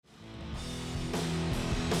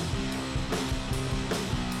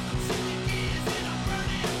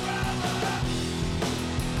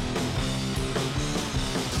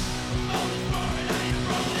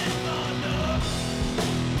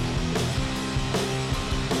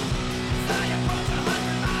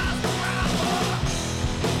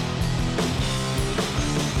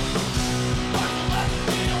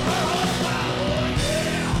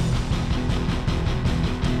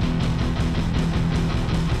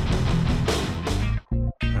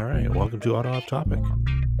welcome to Auto Off Topic.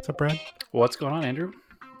 What's up, Brad? What's going on, Andrew?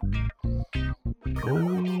 Oh,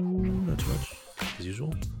 not too much, as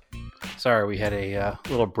usual. Sorry, we had a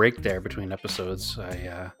little break there between episodes.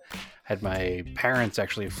 I had my parents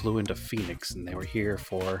actually flew into Phoenix, and they were here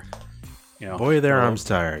for, Boy, their arms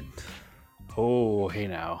tired. Oh, hey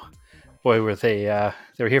now. Boy, were they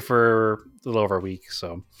were here for a little over a week,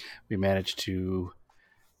 so we managed to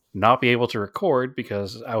not be able to record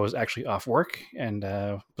because I was actually off work and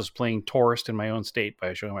was playing tourist in my own state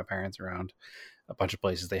by showing my parents around a bunch of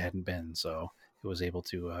places they hadn't been. So I was able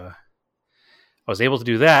to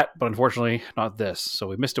do that, but unfortunately not this. So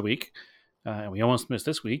we missed a week, and we almost missed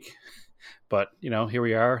this week. But here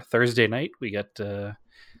we are, Thursday night. We got a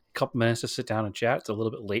couple minutes to sit down and chat. It's a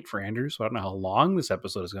little bit late for Andrew, so I don't know how long this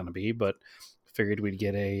episode is going to be, but figured we'd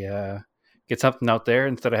get something out there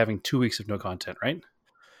instead of having 2 weeks of no content, right?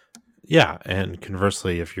 Yeah, and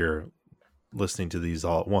conversely, if you're listening to these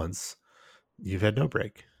all at once, you've had no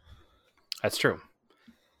break. That's true.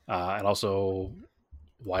 And also,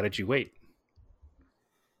 why did you wait?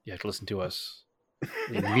 You have to listen to us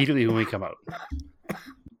immediately when we come out.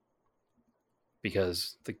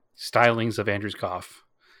 Because the stylings of Andrew's cough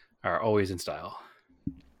are always in style.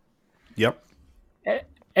 Yep.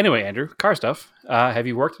 Anyway, Andrew, car stuff. Have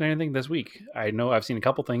you worked on anything this week? I know I've seen a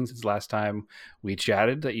couple things since last time we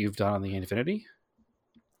chatted that you've done on the Infiniti.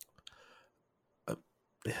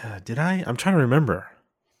 Did I? I'm trying to remember.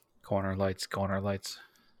 Corner lights.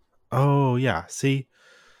 Oh, yeah. See,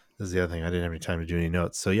 this is the other thing. I didn't have any time to do any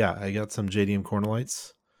notes. So, yeah, I got some JDM corner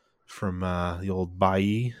lights from the old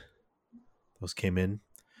Bai. Those came in.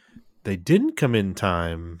 They didn't come in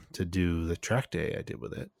time to do the track day I did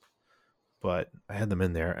with it, but I had them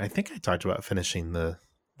in there. I think I talked about finishing the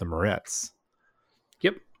Morettes.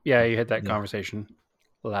 Yep. Yeah, you had that conversation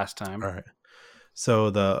last time. All right. So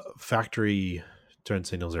the factory turn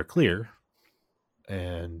signals are clear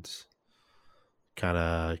and kind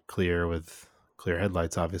of clear with clear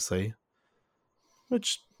headlights, obviously,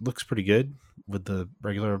 which looks pretty good with the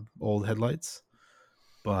regular old headlights.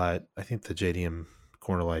 But I think the JDM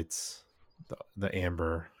corner lights, the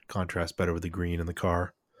amber, contrast better with the green in the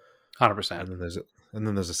car. 100%. And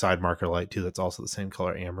then there's a side marker light too that's also the same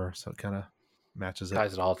color amber, so it kind of matches it.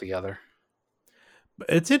 Ties it all together. But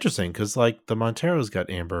it's interesting because like the Montero's got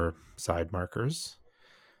amber side markers.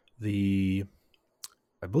 I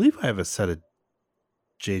believe I have a set of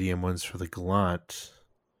JDM ones for the Galant.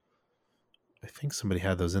 I think somebody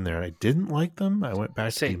had those in there, and I didn't like them. I went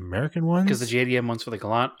back to the American ones because the JDM ones for the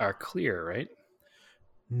Galant are clear, right?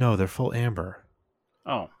 No, they're full amber.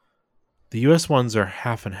 Oh. The US ones are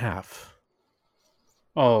half and half.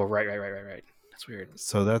 Oh, right. That's weird.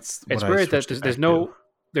 So it's weird that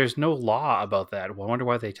there's no law about that. Well, I wonder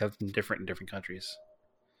why they have them different in different countries.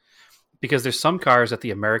 Because there's some cars that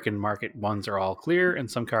the American market ones are all clear, and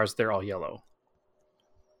some cars they're all yellow.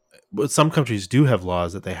 But some countries do have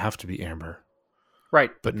laws that they have to be amber.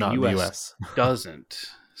 Right. But not the US. Doesn't.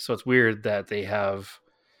 So it's weird that they have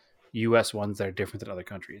US ones that are different than other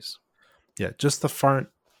countries. Yeah, just the front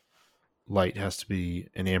light has to be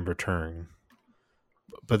an amber turn.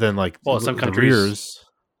 But then some countries, the rears.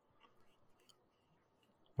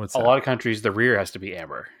 What's that? A lot of countries the rear has to be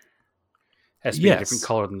amber. Has to be a different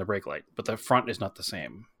color than the brake light, but the front is not the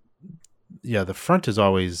same. Yeah, the front is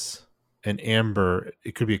always an amber.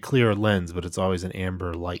 It could be a clear lens, but it's always an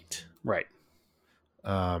amber light. Right.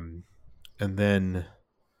 And then,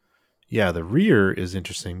 the rear is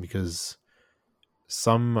interesting because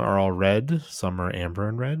some are all red, some are amber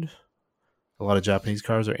and red. A lot of Japanese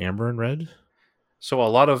cars are amber and red. So a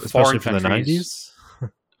lot of foreign countries, the 90s.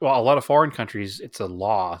 Well, a lot of foreign countries, it's a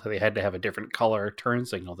law that they had to have a different color turn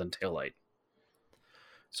signal than taillight.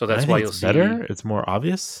 So that's why you'll see better. It's more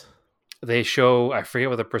obvious. They show, I forget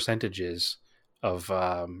what the percentage is of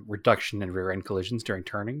reduction in rear end collisions during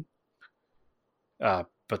turning.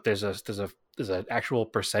 But there's an actual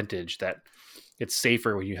percentage that it's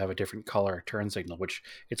safer when you have a different color turn signal, which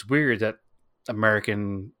it's weird that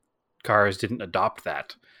American cars didn't adopt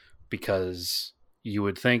that, because you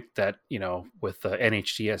would think that, with the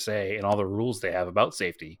NHTSA and all the rules they have about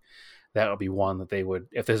safety, that would be one that they would,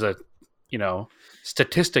 if there's a,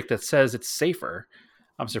 statistic that says it's safer.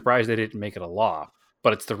 I'm surprised they didn't make it a law,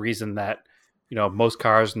 but it's the reason that, most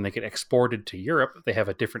cars, when they get exported to Europe, they have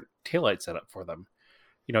a different taillight setup for them.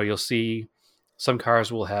 You'll see some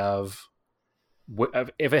cars will have,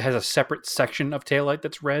 if it has a separate section of taillight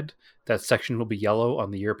that's red, that section will be yellow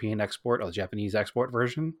on the European export or the Japanese export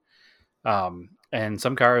version. And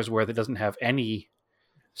some cars where it doesn't have any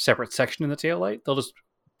separate section in the taillight, they'll just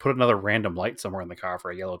put another random light somewhere in the car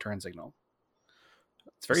for a yellow turn signal.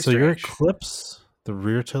 It's very strange. Your Eclipse, The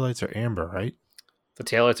rear taillights are amber, right? The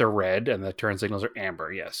taillights are red and the turn signals are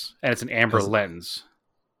amber, yes. And it's an amber As lens.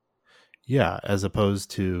 Yeah, as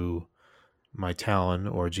opposed to my Talon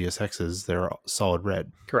or GSXs, they're solid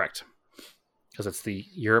red. Correct. Because it's the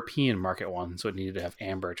European market one, so it needed to have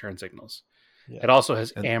amber turn signals. Yeah. It also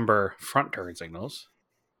has And amber front turn signals.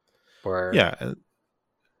 Where yeah,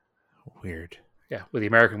 weird. yeah, where the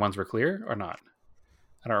American ones were clear or not?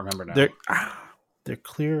 I don't remember now. They're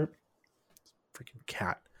clear. Freaking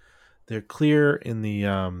cat. They're clear in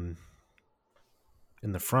the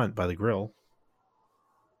front by the grill.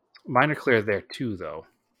 Mine are clear there too, though.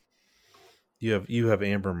 You have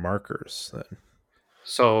amber markers then.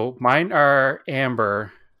 So mine are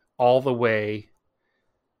amber all the way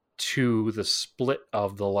to the split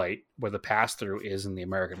of the light where the pass through is in the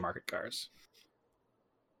American market cars,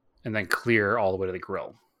 and then clear all the way to the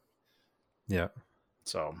grill. Yeah.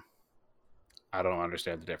 So I don't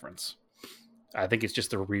understand the difference. I think it's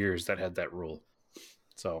just the rears that had that rule.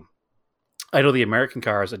 So I know the American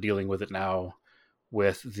cars are dealing with it now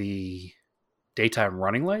with the daytime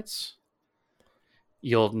running lights.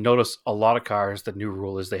 You'll notice a lot of cars, the new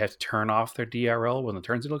rule is they have to turn off their DRL when the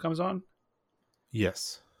turn signal comes on.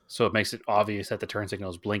 Yes. So it makes it obvious that the turn signal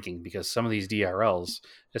is blinking because some of these DRLs,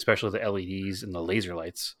 especially the LEDs and the laser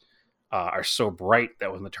lights, are so bright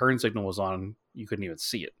that when the turn signal was on, you couldn't even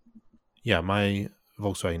see it. Yeah, my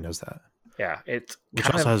Volkswagen does that. Yeah, it's which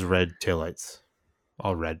also has red taillights.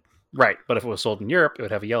 All red. Right, but if it was sold in Europe, it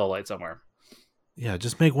would have a yellow light somewhere. Yeah,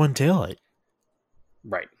 just make one taillight.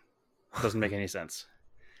 Right. Doesn't make any sense.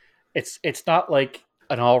 It's not like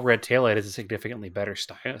an all red taillight is a significantly better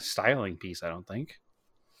styling piece, I don't think.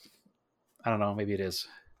 I don't know, maybe it is.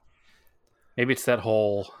 Maybe it's that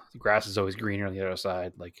whole the grass is always greener on the other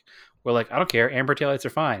side. Like we're like, I don't care, amber taillights are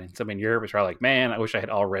fine. And some in Europe is probably like, man, I wish I had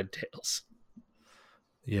all red tails.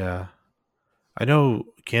 Yeah. I know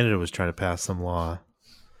Canada was trying to pass some law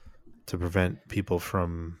to prevent people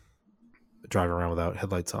from driving around without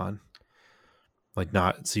headlights on. Like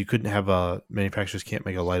so you couldn't have manufacturers can't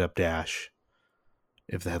make a light up dash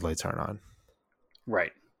if the headlights aren't on.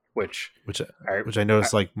 Right. Which I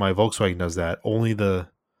noticed like my Volkswagen does that.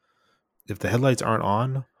 If the headlights aren't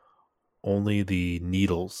on, only the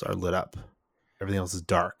needles are lit up. Everything else is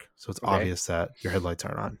dark. So it's obvious that your headlights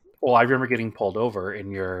aren't on. Well, I remember getting pulled over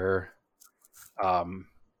in your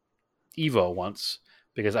Evo once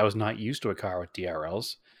because I was not used to a car with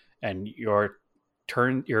DRLs, and your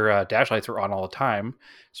dash lights were on all the time.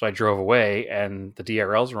 So I drove away, and the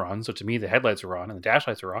DRLs were on. So to me, the headlights were on and the dash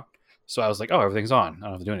lights were on. So I was like, "Oh, everything's on. I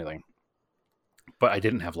don't have to do anything." But I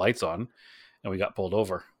didn't have lights on, and we got pulled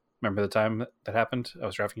over. Remember the time that happened? I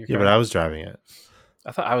was driving your car. Yeah, but I was driving it.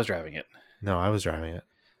 I thought I was driving it. No, I was driving it.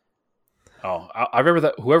 Oh, I remember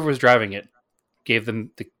that whoever was driving it gave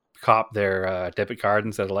them the cop their debit card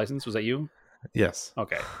instead of license. Was that you? Yes.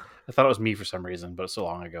 Okay. I thought it was me for some reason, but it's so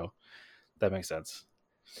long ago. That makes sense.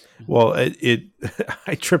 Well,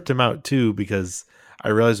 I tripped him out too because I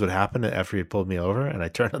realized what happened after he had pulled me over, and I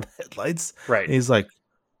turned on the headlights. Right. And he's like,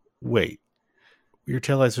 "Wait, your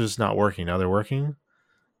taillights are just not working. Now they're working."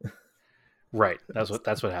 Right. That's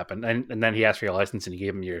what happened. And then he asked for your license, and you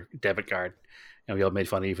gave him your debit card, and we all made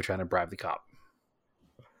fun of you for trying to bribe the cop.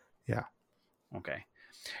 Yeah. Okay.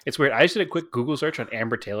 It's weird. I just did a quick Google search on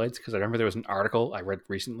amber taillights because I remember there was an article I read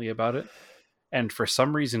recently about it. And for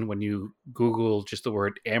some reason, when you Google just the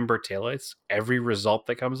word amber taillights, every result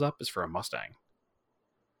that comes up is for a Mustang.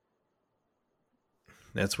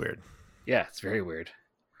 That's weird. Yeah, it's very weird.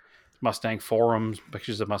 Mustang forums,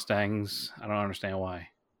 pictures of Mustangs. I don't understand why.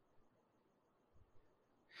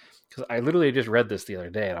 Because I literally just read this the other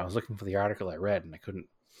day, and I was looking for the article I read, and I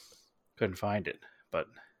couldn't find it. But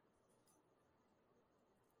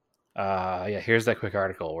yeah, here's that quick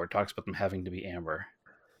article where it talks about them having to be amber.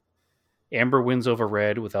 Amber wins over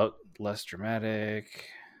red without less dramatic.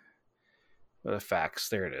 Facts.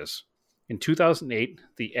 There it is. In 2008,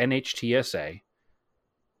 the NHTSA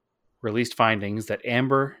released findings that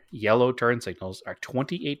amber yellow turn signals are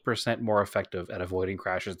 28% more effective at avoiding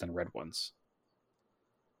crashes than red ones.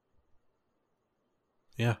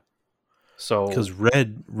 Yeah. So because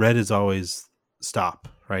red is always stop,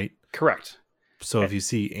 right? Correct. So if you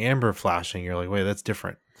see amber flashing, you're like, wait, that's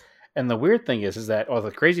different. And the weird thing is that, or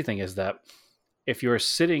the crazy thing is that if you're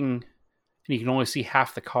sitting and you can only see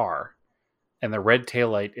half the car and the red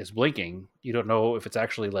taillight is blinking, you don't know if it's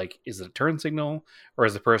actually like, is it a turn signal or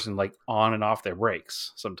is the person like on and off their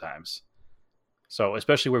brakes sometimes? So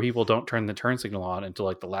especially where people don't turn the turn signal on until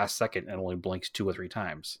like the last second and only blinks 2 or 3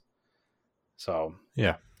 times. So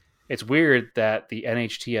yeah, it's weird that the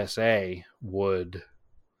NHTSA would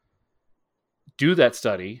do that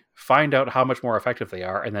study, find out how much more effective they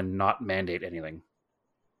are, and then not mandate anything.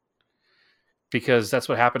 Because that's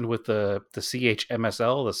what happened with the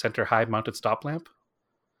CHMSL, the center high mounted stop lamp.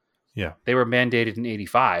 Yeah. They were mandated in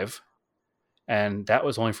 85, and that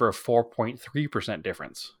was only for a 4.3%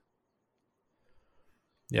 difference.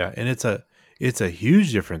 Yeah, and it's a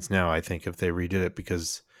huge difference now, I think, if they redid it,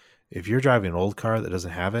 because if you're driving an old car that doesn't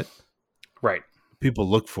have it, right, people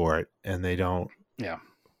look for it and they don't. Yeah.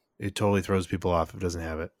 It totally throws people off if it doesn't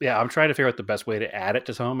have it. Yeah, I'm trying to figure out the best way to add it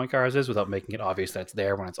to some of my cars is without making it obvious that it's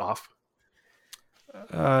there when it's off.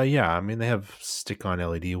 Yeah, I mean, they have stick-on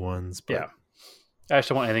LED ones, but Yeah. I just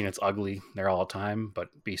don't want anything that's ugly there all the time,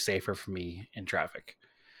 but be safer for me in traffic.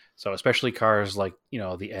 So especially cars like, the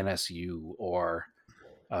NSU or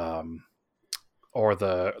the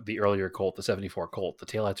earlier Colt, the 74 Colt, the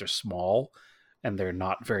taillights are small and they're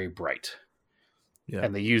not very bright. Yeah.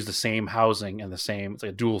 And they use the same housing and it's like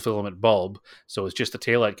a dual filament bulb. So it's just the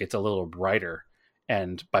taillight gets a little brighter.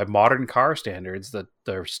 And by modern car standards, the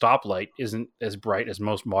stoplight isn't as bright as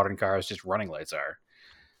most modern cars just running lights are.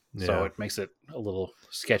 Yeah. So it makes it a little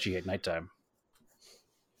sketchy at nighttime.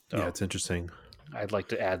 So yeah, it's interesting. I'd like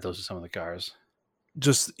to add those to some of the cars.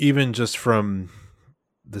 Just from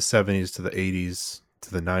the 70s to the 80s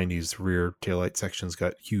to the 90s, rear taillight sections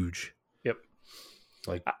got huge. Yep.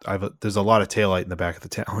 Like there's a lot of taillight in the back of the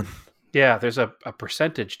Talon. Yeah, there's a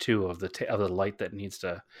percentage too of the light that needs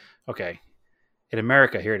to. Okay, in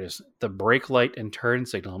America, here it is: the brake light and turn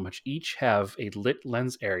signal must each have a lit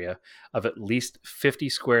lens area of at least 50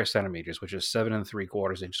 square centimeters, which is 7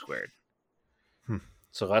 3/4 inch squared.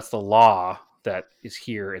 So that's the law that is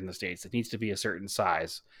here in the States. It needs to be a certain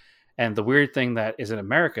size. And the weird thing that is in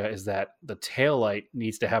America is that the tail light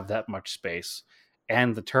needs to have that much space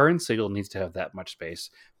and the turn signal needs to have that much space,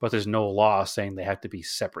 but there's no law saying they have to be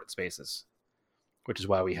separate spaces, which is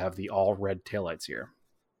why we have the all red taillights here.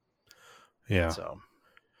 Yeah. So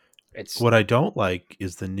it's what I don't like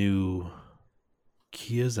is the new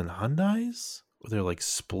Kias and Hyundais where they're like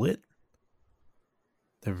split.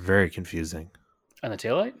 They're very confusing. And the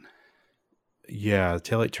taillight? Yeah,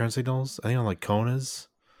 taillight turn signals. I think on like Konas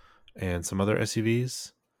and some other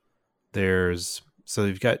SUVs. So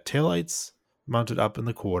you've got taillights mounted up in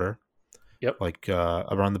the quarter. Yep. Like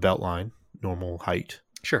around the belt line, normal height.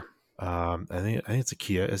 Sure. I think it's a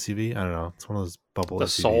Kia SUV. I don't know. It's one of those bubble the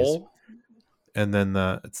SUVs. Soul? And then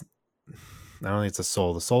I don't think it's a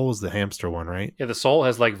Soul. The Soul is the hamster one, right? Yeah, the Soul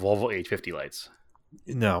has like Volvo 850 lights.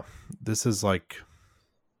 No, this is like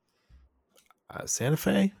Santa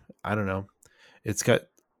Fe. I don't know. It's got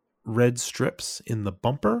red strips in the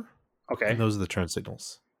bumper. Okay. And those are the turn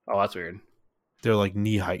signals. Oh, that's weird. They're like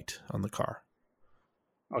knee height on the car.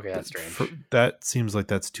 Okay, that's strange. That seems like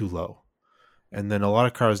that's too low. And then a lot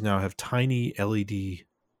of cars now have tiny LED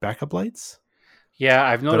backup lights. Yeah,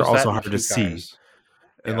 I've noticed that. They're also hard to see.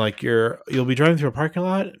 And like you'll be driving through a parking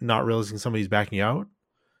lot, not realizing somebody's backing out,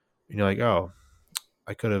 and you're like, "Oh,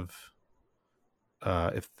 I could have."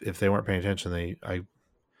 If they weren't paying attention,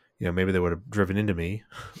 maybe they would have driven into me,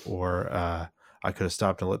 or I could have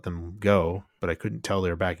stopped and let them go, but I couldn't tell they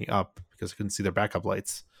were backing up because I couldn't see their backup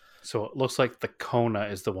lights. So it looks like the Kona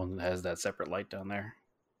is the one that has that separate light down there.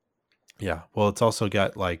 Yeah, well, it's also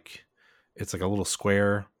got it's like a little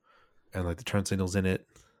square, and like the turn signals in it.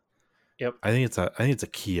 Yep, I think it's a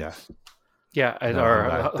Kia. Yeah,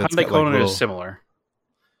 Hyundai Kona is similar.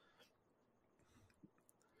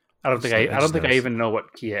 I don't think I even know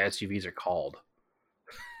what Kia SUVs are called.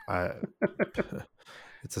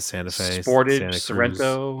 It's a Santa Fe, Sportage,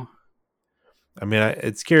 Sorento. I mean,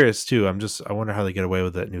 it's curious too. I wonder how they get away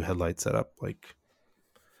with that new headlight setup.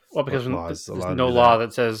 Well, because there's no law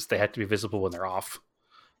that says they have to be visible when they're off.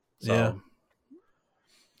 So, yeah.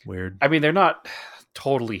 Weird. I mean, they're not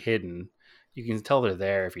totally hidden. You can tell they're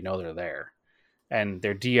there if you know they're there. And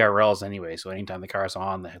they're DRLs anyway, so anytime the car's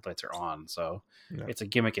on, the headlights are on. So It's a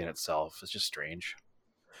gimmick in itself. It's just strange.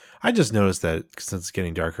 I just noticed that since it's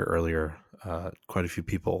getting darker earlier, quite a few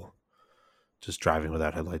people just driving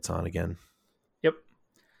without headlights on again. Yep.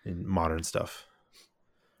 In modern stuff.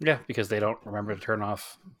 Yeah, because they don't remember to turn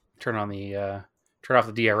off the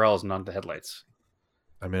DRLs and on the headlights.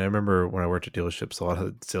 I mean, I remember when I worked at dealerships, a lot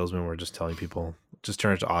of the salesmen were just telling people, just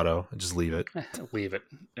turn it to auto and just leave it. Leave it.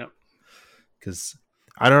 Yep. Because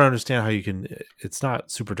I don't understand how you can, it's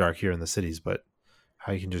not super dark here in the cities, but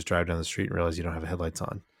how you can just drive down the street and realize you don't have headlights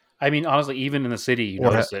on. I mean, honestly, even in the city, you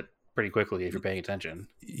notice it pretty quickly if you're paying attention.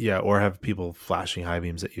 Yeah, or have people flashing high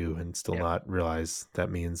beams at you and still not realize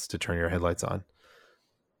that means to turn your headlights on.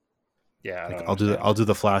 Yeah, I'll do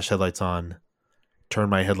the flash headlights on,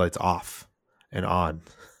 turn my headlights off and on.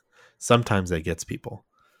 Sometimes that gets people.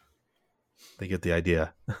 They get the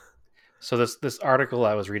idea. So this article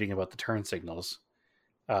I was reading about the turn signals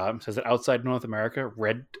says that outside North America,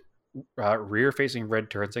 rear-facing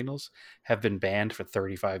red turn signals have been banned for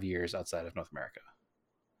 35 years outside of North America.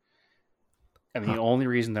 And the only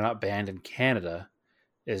reason they're not banned in Canada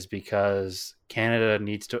is because Canada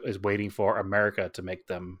is waiting for America to make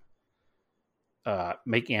them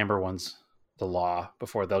make amber ones the law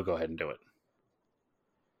before they'll go ahead and do it.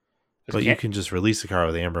 But you can just release a car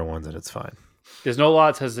with amber ones and it's fine. There's no law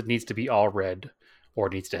that says it needs to be all red or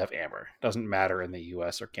it needs to have amber. It doesn't matter in the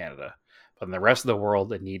US or Canada. But in the rest of the world,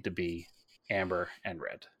 they need to be amber and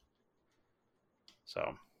red.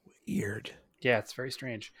 So weird. Yeah, it's very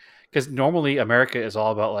strange. Because normally America is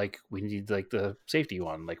all about like we need like the safety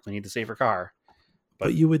one, like we need the safer car.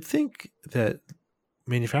 But you would think that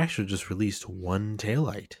manufacturer just released one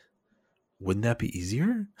taillight. Wouldn't that be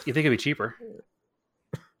easier? You think it'd be cheaper?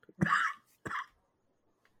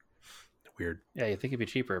 Weird. Yeah, you think it'd be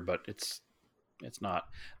cheaper, but it's not.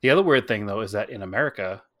 The other weird thing though is that in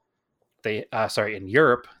America, in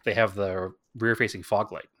Europe, they have the rear-facing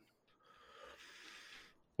fog light,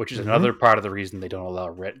 which is another part of the reason they don't allow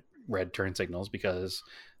red turn signals, because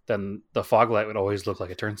then the fog light would always look like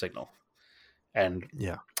a turn signal. And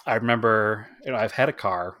yeah, I remember, I've had a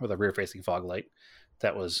car with a rear-facing fog light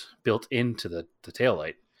that was built into the tail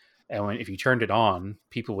light, and if you turned it on,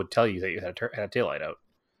 people would tell you that you had a tail light out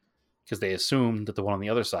because they assumed that the one on the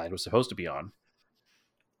other side was supposed to be on.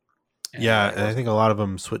 And and I think a lot of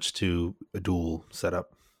them switched to a dual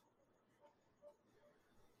setup.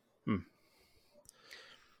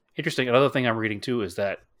 Interesting. Another thing I'm reading too is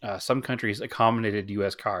that some countries accommodated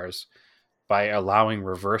U.S. cars by allowing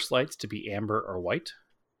reverse lights to be amber or white,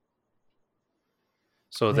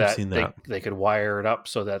 so that they could wire it up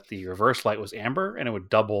so that the reverse light was amber and it would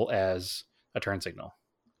double as a turn signal.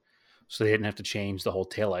 So they didn't have to change the whole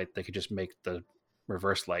taillight. They could just make the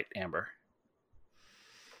reverse light amber.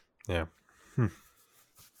 Yeah.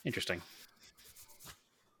 Interesting.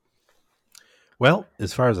 Well,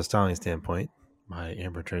 as far as a styling standpoint, my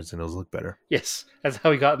amber turn signals look better. Yes, that's how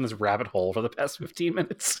we got in this rabbit hole for the past 15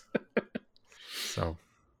 minutes. So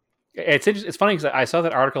it's funny because I saw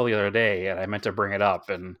that article the other day and I meant to bring it up,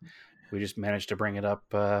 and we just managed to bring it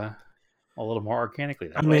up a little more organically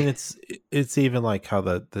that way. I mean, it's even like how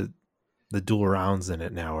the dual rounds in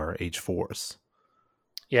it now are H4s.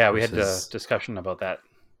 Yeah, we had a discussion about that,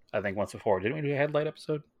 I think, once before. Didn't we do a headlight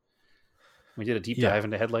episode? We did a deep dive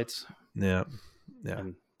into headlights. Yeah.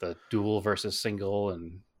 And the dual versus single,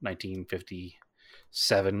 and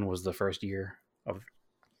 1957 was the first year of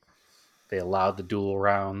they allowed the dual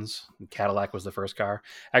rounds. And Cadillac was the first car.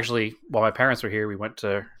 Actually, while my parents were here, we went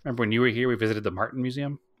to, remember when you were here, we visited the Martin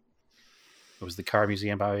Museum? It was the car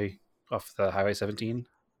museum off the Highway 17.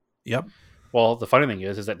 Yep. Well, the funny thing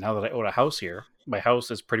is that now that I own a house here, my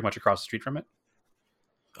house is pretty much across the street from it.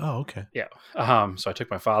 Oh, okay. Yeah. So I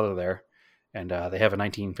took my father there, and they have a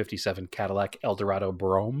 1957 Cadillac Eldorado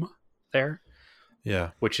Brougham there.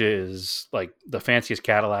 Yeah. Which is like the fanciest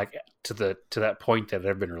Cadillac to that point that had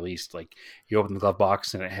ever been released. Like you open the glove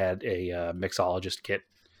box and it had a mixologist kit,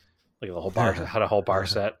 like the whole bar, had a whole bar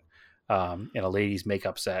set, and a lady's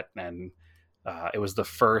makeup set, and it was the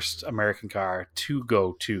first American car to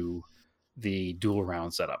go to the dual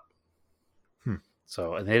round setup.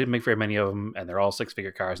 So, and they didn't make very many of them, and they're all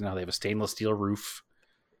 6-figure cars now. They have a stainless steel roof.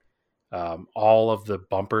 All of the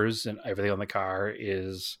bumpers and everything on the car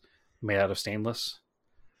is made out of stainless,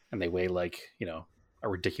 and they weigh like, a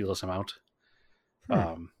ridiculous amount.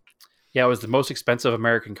 It was the most expensive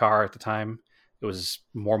American car at the time. It was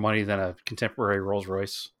more money than a contemporary Rolls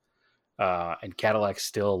Royce. And Cadillac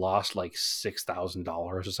still lost like $6,000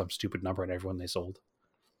 or some stupid number on everyone they sold.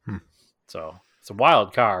 So it's a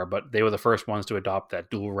wild car, but they were the first ones to adopt that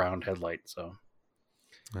dual round headlight. So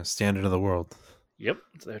a standard of the world. Yep.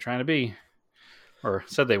 They're trying to be, or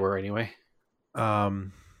said they were anyway.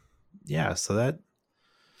 Yeah. So the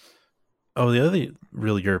other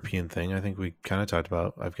real European thing, I think we kind of talked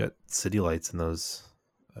about, I've got city lights in those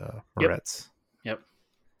Morettes. Yep.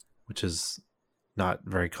 Which is not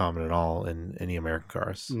very common at all in any American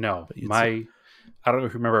cars. No, I don't know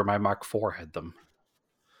if you remember, my Mark IV had them.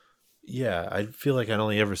 Yeah, I feel like I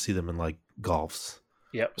only ever see them in like Golfs.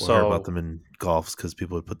 Yep. So hear about them in Golfs because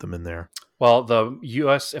people would put them in there. Well, the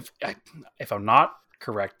U.S., if I'm not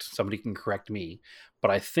correct, somebody can correct me, but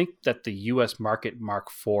I think that the U.S. market Mark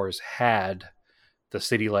IVs had the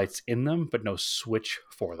city lights in them, but no switch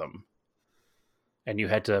for them, and you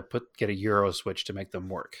had to get a Euro switch to make them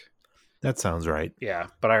work. That sounds right. Yeah,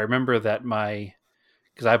 but I remember that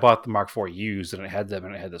because I bought the Mark IV used, and it had them,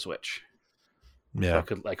 and it had the switch. Yeah,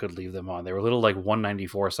 so I could leave them on. They were little like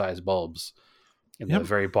 194 size bulbs, in the Yep.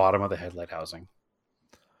 very bottom of the headlight housing.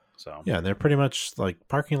 So Yeah, and they're pretty much like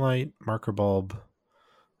parking light, marker bulb.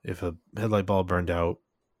 If a headlight bulb burned out,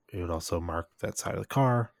 it would also mark that side of the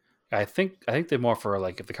car. I think they're more for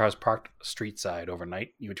like if the car's parked street side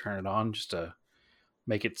overnight, you would turn it on just to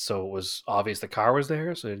make it so it was obvious the car was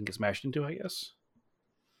there, so it didn't get smashed into. I guess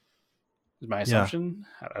is my Yeah. assumption.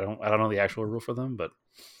 I don't know the actual rule for them, but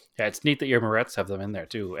yeah, it's neat that your Morettes have them in there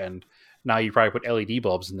too. And now you probably put LED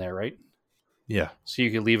bulbs in there, right? Yeah. So you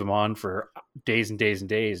could leave them on for days and days and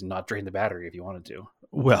days and not drain the battery if you wanted to.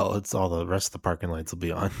 Well, it's all the rest of the parking lights will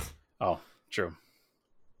be on. Oh, true.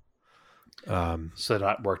 Um, So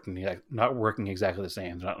they're not working exactly the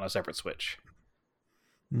same. They're not on a separate switch.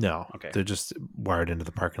 no, Okay. they're just wired into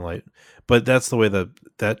the parking light. But that's the way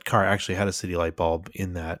that car actually had a city light bulb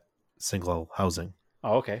in that single housing.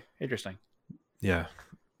 Oh, okay. Interesting. Yeah.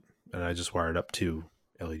 And I just wired up 2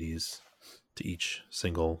 LEDs to each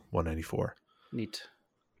single 194. Neat.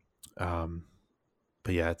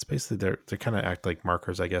 But yeah, it's basically they kind of act like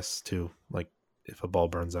markers, I guess, too. Like if a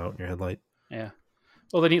bulb burns out in your headlight. Yeah.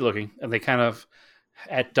 Well, they're neat looking, and they kind of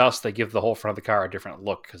at dusk they give the whole front of the car a different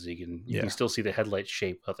look because you can still see the headlight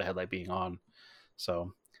shape of the headlight being on.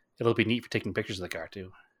 So it'll be neat for taking pictures of the car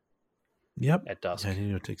too. Yep. At dusk. Yeah, I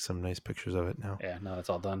need to take some nice pictures of it now. Yeah. Now that's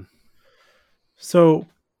all done. So,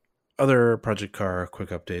 other project car quick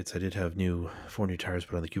updates. I did have 4 new tires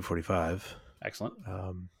put on the Q45. Excellent.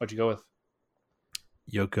 What'd you go with?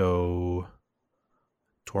 Yoko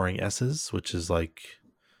Touring S's, which is like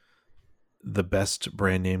the best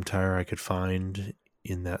brand name tire I could find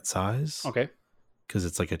in that size. Okay. Because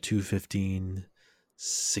it's like a 215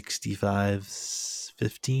 65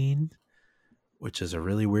 15, which is a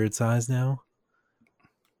really weird size now.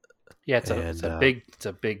 Yeah, it's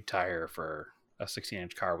a big tire for a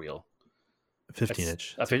 16-inch car wheel.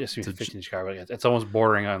 15-inch. A 15-inch car wheel. It's almost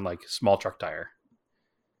bordering on like small truck tire.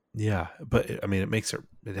 Yeah, but I mean,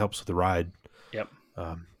 it helps with the ride. Yep.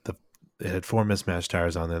 It had 4 mismatched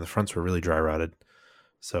tires on there. The fronts were really dry rotted,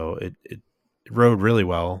 so it rode really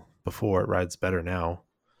well before. It rides better now,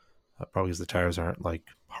 probably because the tires aren't like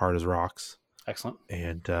hard as rocks. Excellent.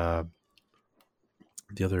 And the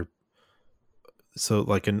other, so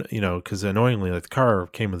like because annoyingly, like the car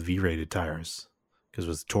came with V-rated tires because it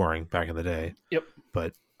was touring back in the day. Yep.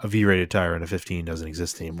 But a V-rated tire in a 15 doesn't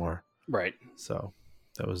exist anymore. Right. So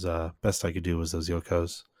that was best I could do was those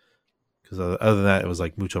Yokos. Because other than that, it was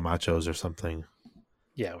like Mucho Machos or something.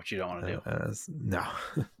 Yeah, which you don't want to do. No.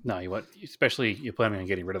 No, you want, especially you're planning on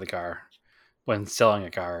getting rid of the car. When selling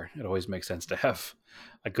a car, it always makes sense to have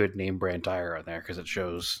a good name brand tire on there because it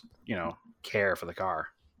shows, care for the car.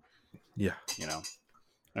 Yeah.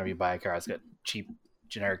 Whenever you buy a car, it's got cheap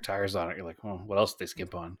generic tires on it. You're like, well, what else did they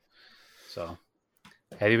skimp on? So,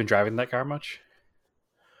 have you been driving that car much?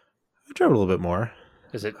 I drove a little bit more.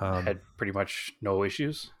 Has it had pretty much no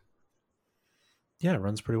issues? Yeah, it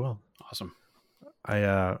runs pretty well. Awesome.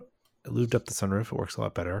 I lubed up the sunroof. It works a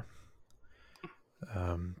lot better.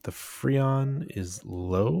 The Freon is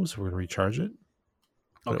low, so we're going to recharge it.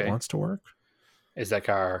 But Okay. It wants to work. Is that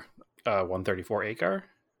car a 134A car?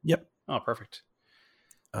 Yep. Oh, perfect.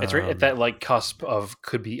 It's right at that like cusp of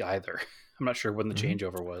could be either. I'm not sure when the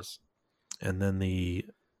changeover was. And then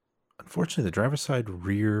unfortunately, the driver's side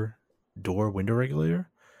rear door window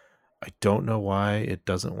regulator, I don't know why it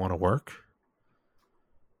doesn't want to work.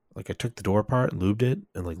 Like I took the door apart and lubed it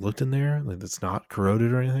and like looked in there, like it's not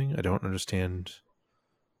corroded or anything. I don't understand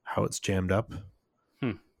how it's jammed up,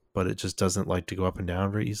 but it just doesn't like to go up and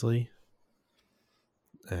down very easily.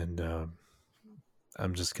 And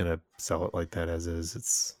I'm just gonna sell it like that as is.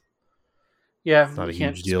 It's not a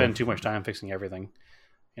can't huge deal. spend too much time fixing everything.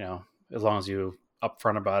 As long as you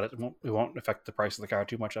upfront about it, it won't affect the price of the car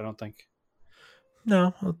too much. I don't think.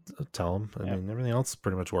 No, I'll tell them. I mean, everything else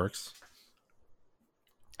pretty much works.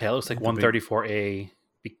 Yeah, it looks like 134A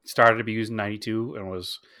started to be used in 92 and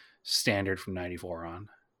was standard from 94 on.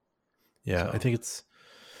 Yeah, So. I think it's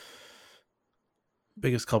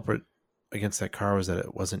biggest culprit against that car was that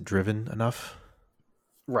it wasn't driven enough.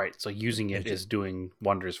 Right, so using it is doing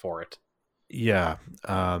wonders for it. Yeah,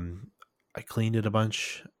 I cleaned it a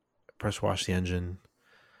bunch, pressure washed the engine.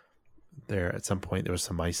 There, at some point, there was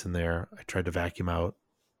some ice in there. I tried to vacuum out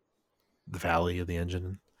the valley of the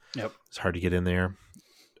engine. Yep, it's hard to get in there.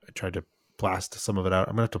 I tried to blast some of it out.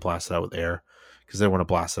 I'm gonna have to blast it out with air because I don't want to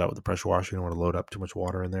blast it out with the pressure washer. You don't want to load up too much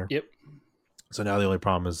water in there. Yep. So now the only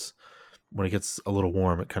problem is when it gets a little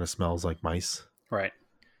warm, it kind of smells like mice. Right.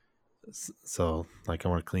 So like I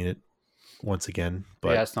want to clean it once again.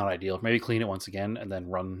 But yeah, it's not ideal. Maybe clean it once again and then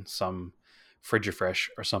run some Frigifresh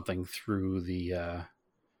or something through the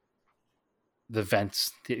the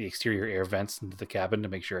vents, the exterior air vents into the cabin to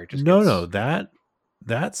make sure it just No,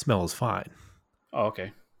 that smells fine. Oh,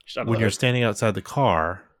 okay. Just under When the you're hood. standing outside the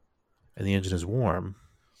car and the engine is warm,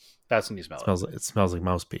 That's when you smell it. it smells like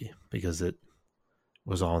mouse pee because it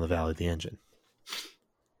was all in the valley of the engine.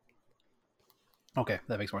 Okay,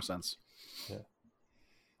 that makes more sense. Yeah.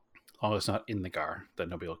 As long as it's not in the car, then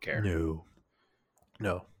nobody will care.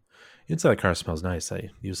 No. Inside the car smells nice. I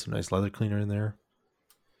used some nice leather cleaner in there.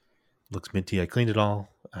 Looks minty. I cleaned it all.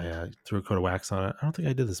 I threw a coat of wax on it. I don't think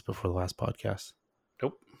I did this before the last podcast.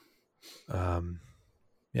 Nope.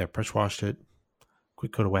 Yeah, pressure washed it.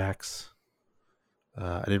 Quick coat of wax.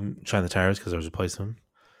 I didn't shine the tires because I was replacing them.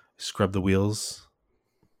 Scrubbed the wheels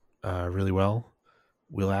really well.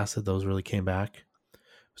 Wheel acid, those really came back.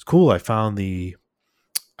 It was cool. I found I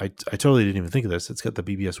totally didn't even think of this. It's got the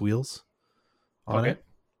BBS wheels on it.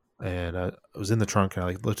 And I was in the trunk and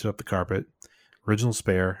I lifted up the carpet. Original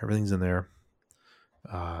spare. Everything's in there.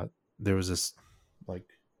 There was this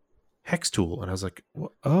hex tool. And I was like,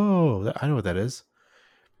 oh, I know what that is.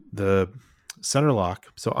 The center lock.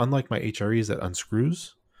 So unlike my HREs that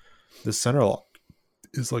unscrews, this center lock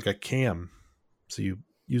is like a cam. So you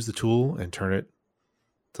use the tool and turn it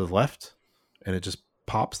to the left and it just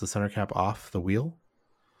pops the center cap off the wheel.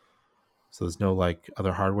 So there's no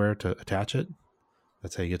other hardware to attach it.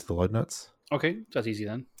 That's how you get to the lug nuts. Okay, that's easy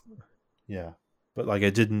then. Yeah. But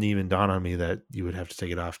it didn't even dawn on me that you would have to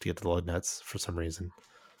take it off to get to the lug nuts for some reason.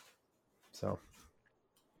 So.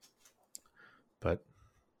 But.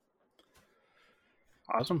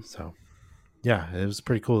 Awesome. So. Yeah, it was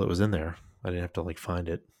pretty cool. It was in there. I didn't have to find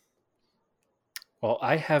it. Well,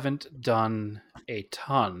 I haven't done a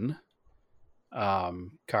ton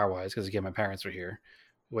car-wise because, again, my parents were here.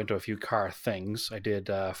 We went to a few car things. I did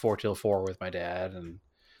 4 Till 4 with my dad and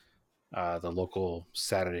the local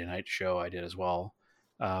Saturday night show I did as well.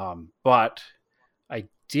 But I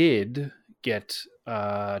did get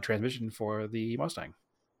a transmission for the Mustang.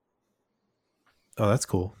 Oh, that's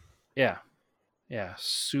cool. Yeah.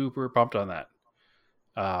 Super pumped on that.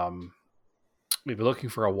 We've been looking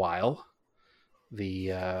for a while.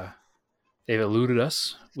 They've eluded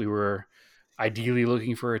us. We were ideally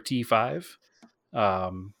looking for a T5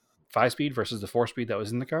 5-speed versus the 4-speed that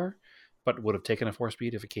was in the car, but would have taken a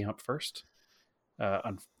 4-speed if it came up first.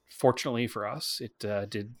 Unfortunately for us, it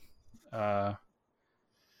did.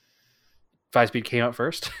 5-speed came up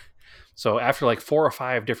first. So after 4 or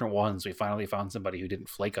 5 different ones, we finally found somebody who didn't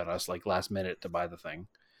flake on us last minute to buy the thing.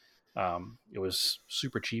 It was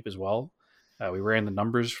super cheap as well. We ran the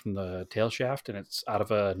numbers from the tail shaft, and it's out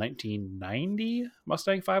of a 1990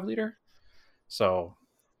 Mustang 5-liter. So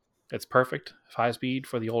it's perfect 5-speed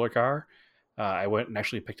for the older car. I went and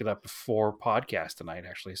actually picked it up before podcast tonight,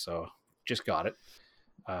 actually. So just got it.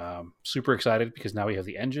 Super excited because now we have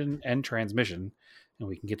the engine and transmission, and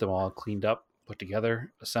we can get them all cleaned up, put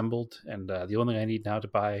together, assembled. And the only thing I need now to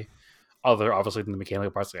buy, other obviously than the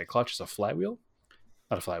mechanical parts like a clutch, is a flywheel.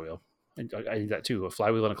 Not a flywheel. I need that too, a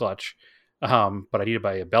flywheel and a clutch. But I need to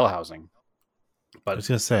buy a bell housing. But I was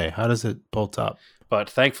going to say, how does it bolt up? But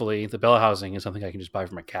thankfully, the bell housing is something I can just buy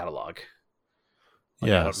from a catalog. I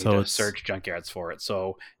don't need to search junkyards for it.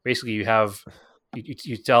 So basically, you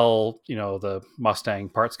tell the Mustang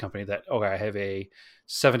parts company that I have a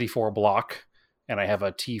 74 block and I have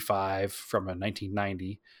a T5 from a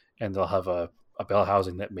 1990, and they'll have a bell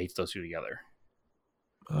housing that mates those two together.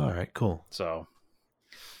 All right, cool. So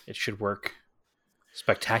it should work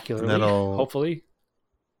spectacularly, hopefully.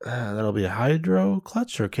 That'll be a hydro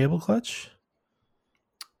clutch or a cable clutch?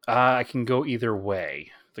 I can go either way.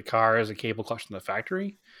 The car is a cable clutch from the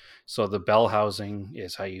factory, so the bell housing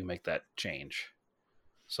is how you make that change.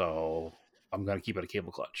 So I'm going to keep it a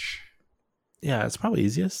cable clutch. Yeah, it's probably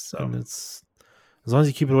easiest. So. And it's as long as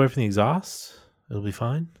you keep it away from the exhaust, it'll be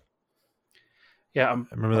fine. Yeah,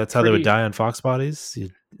 I remember that's how they would die on Fox bodies.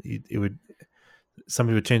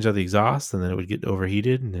 Somebody would change out the exhaust, and then it would get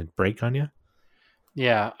overheated and it'd break on you.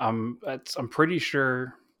 Yeah, I'm pretty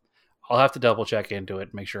sure. I'll have to double check into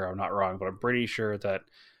it, make sure I'm not wrong, but I'm pretty sure that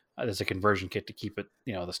there's a conversion kit to keep it,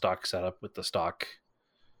 the stock setup with the stock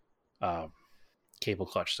cable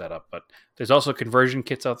clutch setup. But there's also conversion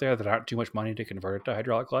kits out there that aren't too much money to convert it to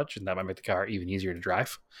hydraulic clutch, and that might make the car even easier to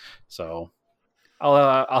drive. So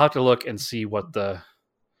I'll have to look and see what the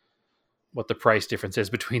price difference is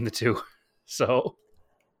between the two. So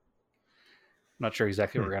I'm not sure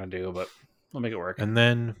exactly what we're gonna do, but we'll make it work. And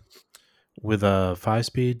then with a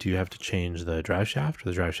 5-speed, do you have to change the drive shaft, or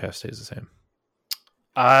the drive shaft stays the same?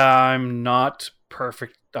 I'm not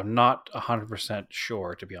perfect. I'm not 100%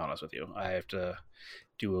 sure, to be honest with you. I have to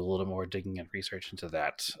do a little more digging and research into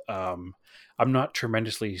that. I'm not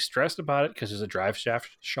tremendously stressed about it because there's a drive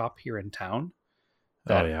shaft shop here in town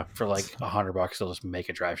that for like $100 they'll just make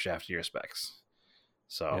a drive shaft to your specs.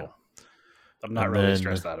 So I'm not really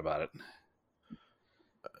stressed out about it.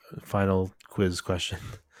 Final quiz question.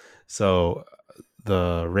 So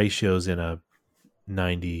the ratios in a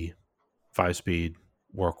 90 5-speed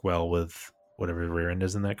work well with whatever rear end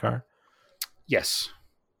is in that car? Yes.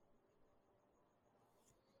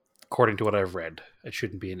 According to what I've read, it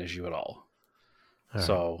shouldn't be an issue at all.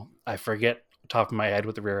 So I forget top of my head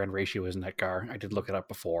what the rear end ratio is in that car. I did look it up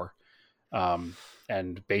before.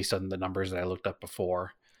 And based on the numbers that I looked up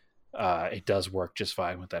before, it does work just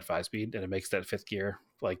fine with that 5-speed, and it makes that 5th gear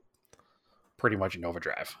like pretty much an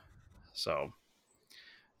overdrive. So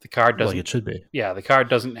the car doesn't, like it should be. Yeah, the car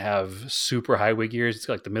doesn't have super highway gears. It's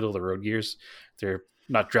like the middle of the road gears. They're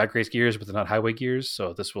not drag race gears, but they're not highway gears.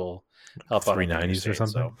 So this will help out 390s or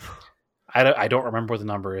something. So I don't remember what the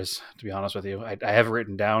number is, to be honest with you. I have it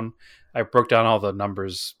written down. I broke down all the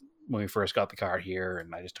numbers when we first got the car here,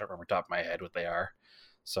 and I just don't remember top of my head what they are.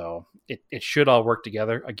 So it should all work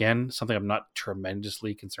together. Again, something I'm not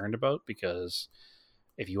tremendously concerned about, because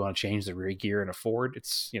if you want to change the rear gear in a Ford,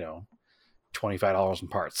 it's, $25 in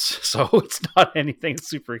parts. So it's not anything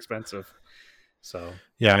super expensive. So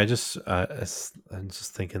yeah, I'm just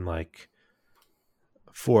thinking like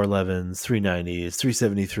 411s, 390s,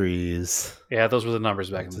 373s. Yeah, those were the numbers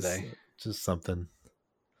back in the day. Just something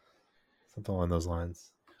along those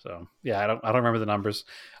lines. So yeah, I don't remember the numbers.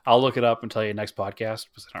 I'll look it up and tell you next podcast,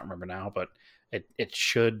 because I don't remember now. But it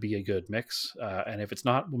should be a good mix. And if it's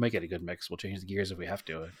not, we'll make it a good mix. We'll change the gears if we have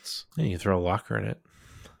to. Yeah, you throw a locker in it.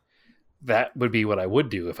 That would be what I would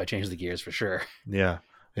do if I changed the gears, for sure. Yeah.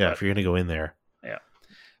 But, if you're gonna go in there. Yeah.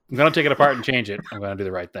 I'm gonna take it apart and change it. I'm gonna do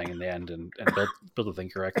the right thing in the end and build the thing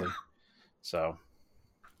correctly. So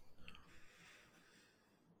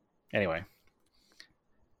anyway,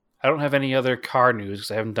 I don't have any other car news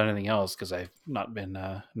because I haven't done anything else, because I've not been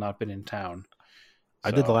in town. So.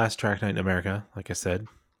 I did the last track night in America, like I said.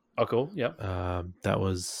 Oh, cool. Yep. That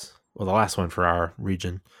was the last one for our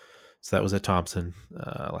region. So that was at Thompson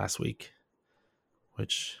last week.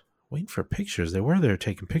 Which, waiting for pictures. They were there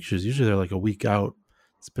taking pictures. Usually they're like a week out.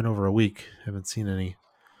 It's been over a week. Haven't seen any.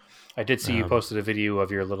 I did see you posted a video of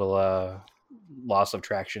your little loss of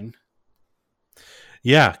traction.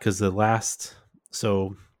 Yeah, because the last...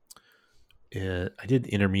 So I did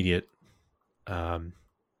intermediate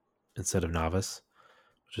instead of novice,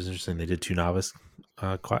 which is interesting. They did 2 novice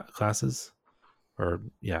classes, or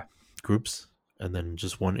groups, and then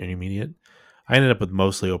just 1 intermediate. I ended up with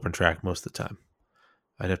mostly open track most of the time.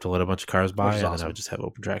 I'd have to let a bunch of cars by, and then I would just have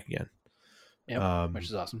open track again. Yeah, which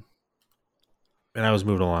is awesome. And I was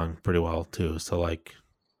moving along pretty well too. So like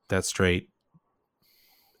that straight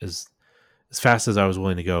is as fast as I was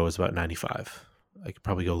willing to go was about 95. I could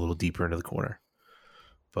probably go a little deeper into the corner,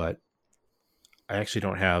 but I actually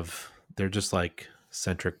don't have. They're just like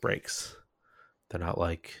centric brakes. They're not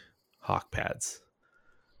like Hawk pads,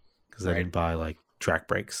 because I didn't buy like track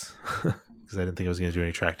brakes because I didn't think I was going to do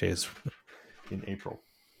any track days in April.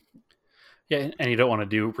 Yeah, and you don't want to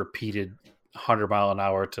do repeated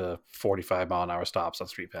 100-mile-an-hour to 45-mile-an-hour stops on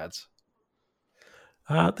street pads.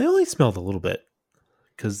 They only smelled a little bit,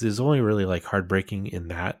 because there's only really like hard braking in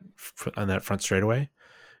that on that front straightaway,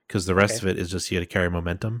 because the rest of it is just you got to carry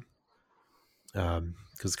momentum,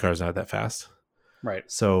 because the car's not that fast. Right.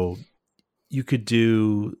 So you could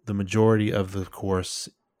do the majority of the course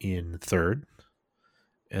in third,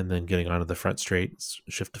 and then getting onto the front straight,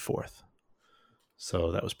 shift to fourth.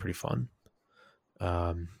 So that was pretty fun.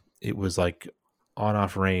 It was like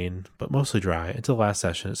on-off rain, but mostly dry until the last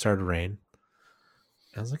session. It started to rain.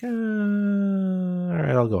 I was like, all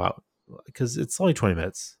right, I'll go out, because it's only 20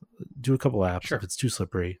 minutes. Do a couple laps. Sure. If it's too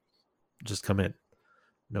slippery, just come in.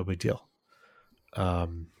 No big deal.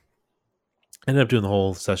 Ended up doing the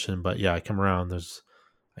whole session, but yeah, I come around. I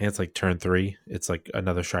think it's like turn 3. It's like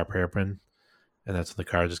another sharp hairpin, and that's when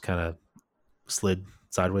the car just kind of slid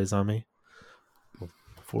sideways on me.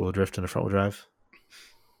 4-wheel drift and a front-wheel drive.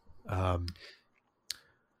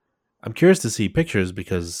 I'm curious to see pictures,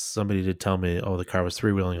 because somebody did tell me, the car was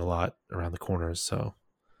 3-wheeling a lot around the corners, so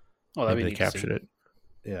maybe they captured it.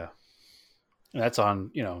 Yeah. And that's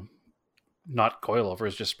on, not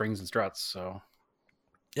coilovers, just springs and struts, so.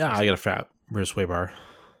 Yeah, I got a fat rear sway bar.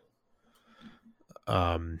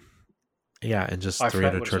 Yeah, and just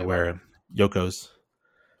 300 tread wear and Yokos.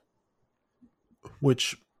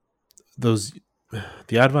 Which, the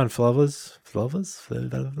Advan Flevas?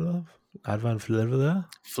 Advan Fleva?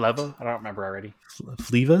 Fleva? I don't remember already.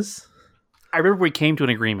 Flevas? I remember we came to an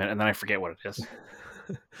agreement, and then I forget what it is.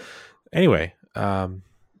 Anyway,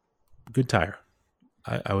 good tire.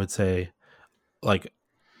 I would say, like,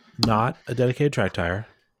 not a dedicated track tire,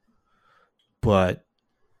 but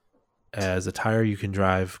as a tire you can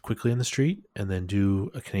drive quickly in the street and then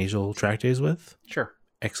do occasional track days with. Sure.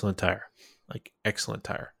 Excellent tire. Like, excellent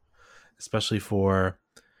tire. Especially for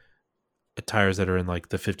tires that are in like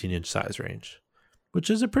the 15-inch size range, which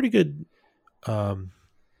is a pretty good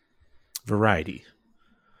variety.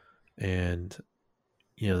 And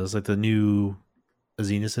there's like the new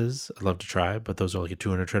Zenuses I'd love to try, but those are like a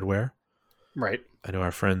 200 tread wear. Right. I know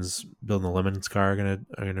our friends building the Lemons car are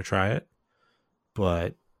gonna try it,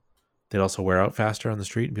 but they'd also wear out faster on the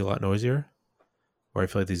street and be a lot noisier. Where I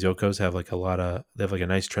feel like these Yokos have like they have like a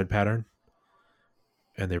nice tread pattern,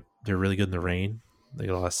 and they're really good in the rain. They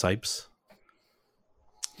get a lot of sipes.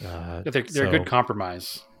 They're a good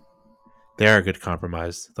compromise. They are a good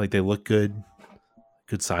compromise. Like, they look good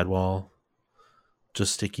sidewall,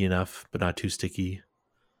 just sticky enough, but not too sticky.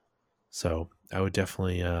 So I would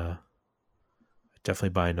definitely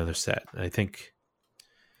buy another set. And I think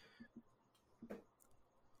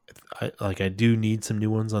I do need some new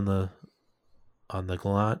ones on the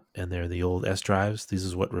Galant, and they're the old S drives. These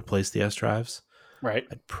is what replaced the S drives. Right.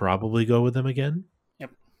 I'd probably go with them again.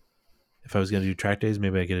 Yep. If I was going to do track days,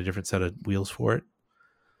 maybe I get a different set of wheels for it,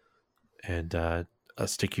 and a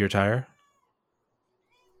stickier tire.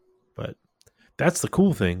 But that's the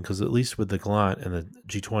cool thing, because at least with the Galant and the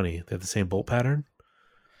G20, they have the same bolt pattern.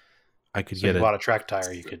 I could get a track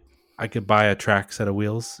tire. I could buy a track set of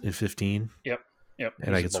wheels in 15. Yep.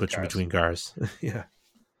 And I could switch in between cars. Yeah.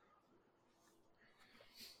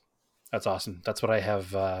 That's awesome. That's what I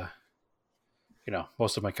have.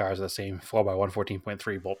 Most of my cars are the same 4x1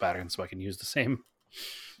 14.3 bolt pattern, so I can use the same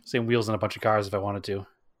wheels in a bunch of cars if I wanted to.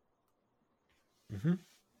 Mm-hmm.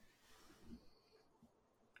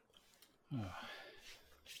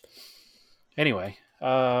 Anyway,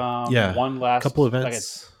 one last couple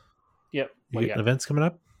events. Yep. You got events coming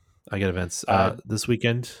up? I got events this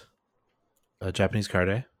weekend. Japanese Car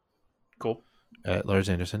Day. Cool. At Lars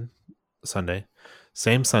Anderson, Sunday.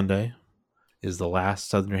 Same Sunday is the last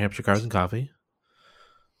Southern New Hampshire Cars and Coffee.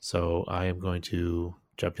 So I am going to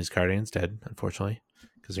Japanese Car Day instead, unfortunately,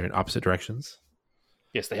 because they're in opposite directions.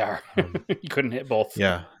 Yes, they are. You couldn't hit both.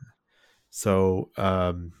 Yeah. So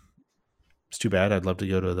it's too bad. I'd love to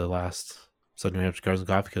go to the last Southern New Hampshire Cars and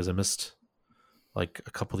Coffee because I missed like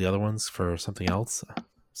a couple of the other ones for something else,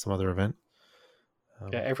 some other event.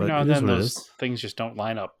 Yeah, every now and then those things just don't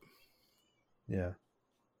line up. Yeah.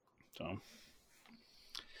 So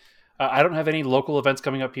I don't have any local events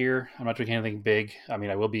coming up here. I'm not doing anything big. I mean,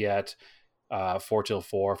 I will be at 4 till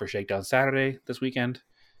 4 for Shakedown Saturday this weekend.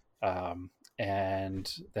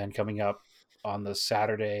 And then coming up on the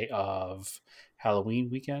Saturday of Halloween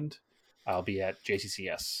weekend, I'll be at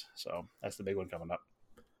JCCS. So that's the big one coming up.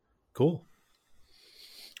 Cool.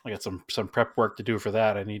 I got some prep work to do for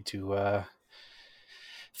that. I need to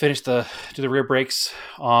do the rear brakes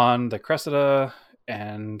on the Cressida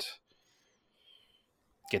and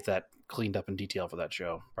get that cleaned up in detail for that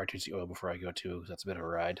show. Probably change the oil before I go too, because that's a bit of a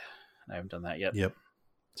ride. I haven't done that yet. Yep.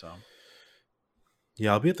 So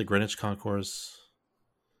yeah, I'll be at the Greenwich Concourse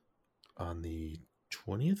on the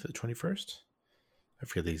 20th or 21st. I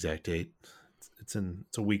forget the exact date. It's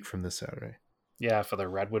a week from this Saturday. Yeah, for the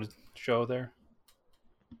Redwood show there.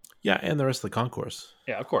 Yeah, and the rest of the concourse.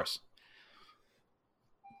 Yeah, of course.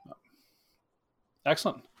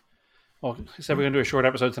 Excellent. Well, like I said, we're going to do a short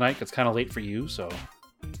episode tonight. It's kind of late for you, so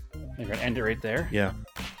we're going to end it right there. Yeah.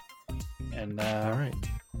 And all right.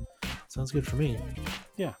 Sounds good for me.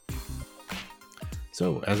 Yeah.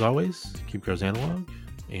 So, as always, keep cars analog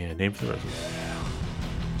and aim for the roses.